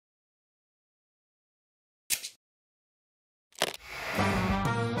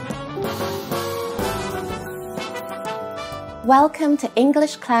Welcome to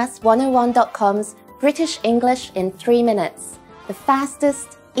EnglishClass101.com's British English in 3 minutes, the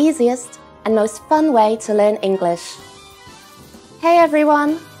fastest, easiest and most fun way to learn English. Hey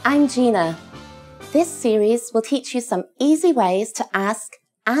everyone, I'm Gina. This series will teach you some easy ways to ask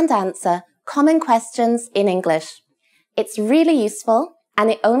and answer common questions in English. It's really useful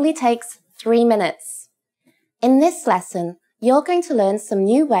and it only takes 3 minutes. In this lesson, you're going to learn some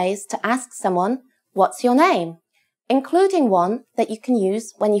new ways to ask someone, "What's your name?" including one that you can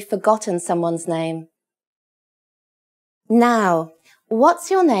use when you've forgotten someone's name. Now,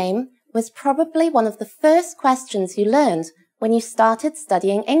 what's your name was probably one of the first questions you learned when you started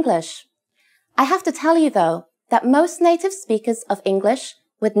studying English. I have to tell you though, that most native speakers of English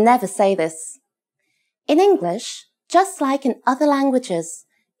would never say this. In English, just like in other languages,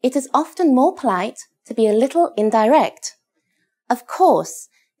 it is often more polite to be a little indirect. Of course,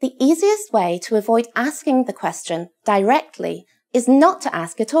 the easiest way to avoid asking the question directly is not to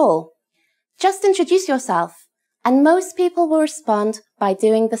ask at all. Just introduce yourself, and most people will respond by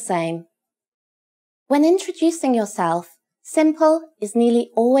doing the same. When introducing yourself, simple is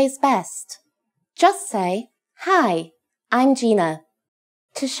nearly always best. Just say, "Hi, I'm Gina."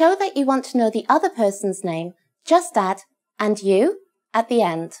 To show that you want to know the other person's name, just add "and you" at the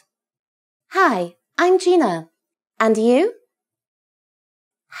end. "Hi, I'm Gina. And you?"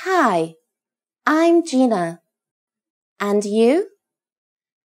 "Hi, I'm Gina. And you?"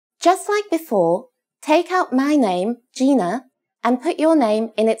 Just like before, take out my name, Gina, and put your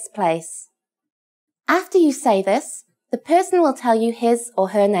name in its place. After you say this, the person will tell you his or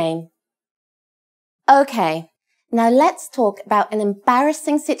her name. Okay, now let's talk about an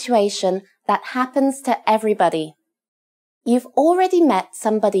embarrassing situation that happens to everybody. You've already met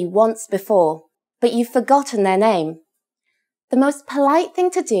somebody once before, but you've forgotten their name. The most polite thing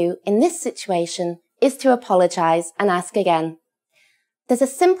to do in this situation is to apologize and ask again. There's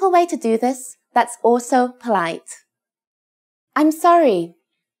a simple way to do this that's also polite. "I'm sorry.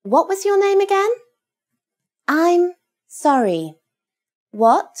 What was your name again?" "I'm sorry.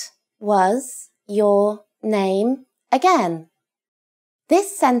 What was your name again?"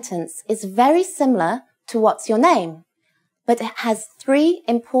 This sentence is very similar to "What's your name?" but it has 3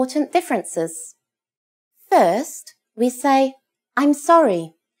 important differences. First, we say, "I'm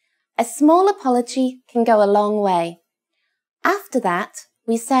sorry." A small apology can go a long way. After that,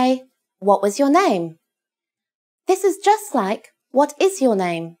 we say, "What was your name?" This is just like, "What is your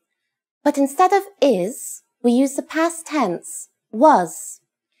name?" But instead of is, we use the past tense, was.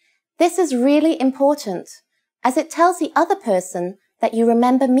 This is really important, as it tells the other person that you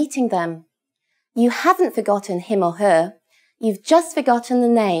remember meeting them. You haven't forgotten him or her, you've just forgotten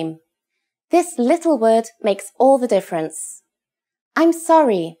the name. This little word makes all the difference. "I'm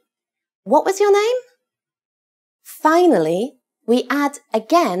sorry. What was your name?" Finally, we add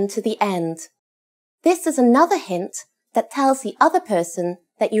again to the end. This is another hint that tells the other person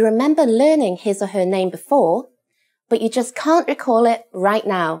that you remember learning his or her name before, but you just can't recall it right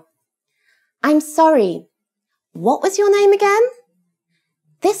now. "I'm sorry. What was your name again?"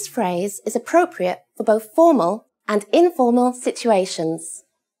 This phrase is appropriate for both formal and informal situations.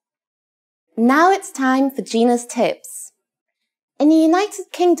 Now it's time for Gina's tips. In the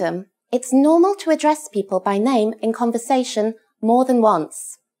United Kingdom, it's normal to address people by name in conversation more than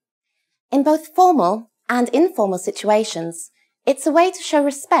once. In both formal and informal situations, it's a way to show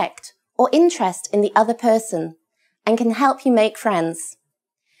respect or interest in the other person and can help you make friends.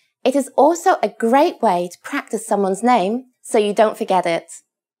 It is also a great way to practice someone's name so you don't forget it.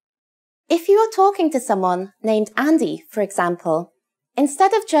 If you are talking to someone named Andy, for example,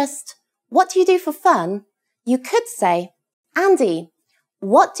 instead of just, "What do you do for fun?" you could say, "Andy,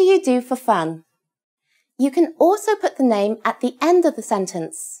 what do you do for fun?" You can also put the name at the end of the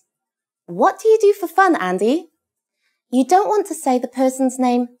sentence. "What do you do for fun, Andy?" You don't want to say the person's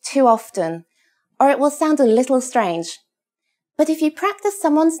name too often, or it will sound a little strange. But if you practice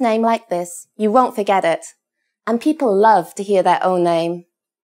someone's name like this, you won't forget it, and people love to hear their own name.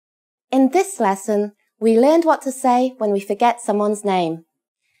 In this lesson, we learned what to say when we forget someone's name.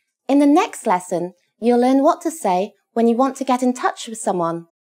 In the next lesson, you'll learn what to say when you want to get in touch with someone,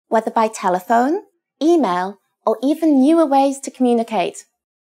 whether by telephone, email, or even newer ways to communicate.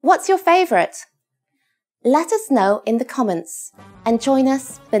 What's your favourite? Let us know in the comments and join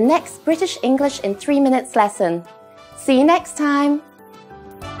us for the next British English in 3 minutes lesson. See you next time!